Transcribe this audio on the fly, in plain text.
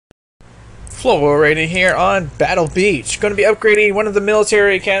Florida here on Battle Beach. Going to be upgrading one of the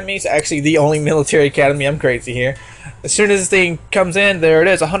military academies. Actually, the only military academy. I'm crazy here. As soon as this thing comes in, there it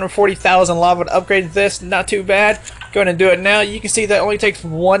is. 140,000 lava to upgrade this. Not too bad. Going to do it now. You can see that only takes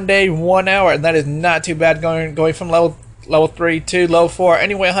 1 day, 1 hour, and that is not too bad. Going from level 3 to level 4.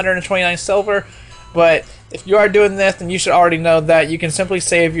 Anyway, 129 silver. But if you are doing this, then you should already know that you can simply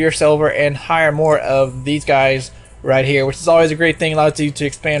save your silver and hire more of these guys right here, which is always a great thing. Allows you to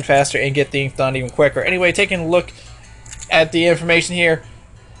expand faster and get things done even quicker. Anyway, taking a look at the information here,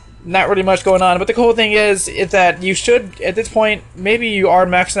 not really much going on, but the cool thing is that you should, at this point, maybe you are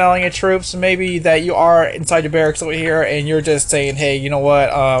maxing out on your troops, maybe that you are inside your barracks over here and you're just saying, hey, you know what,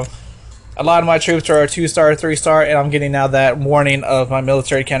 a lot of my troops are 2-star, 3-star, and I'm getting now that warning of my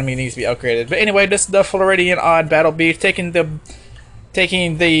military academy needs to be upgraded. But anyway, this is the Floridian on Battle Beach, taking the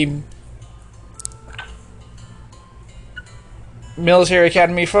military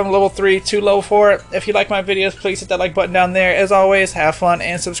academy from level 3 to level 4. If you like my videos, please hit that like button down there. As always, have fun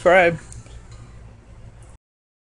and subscribe.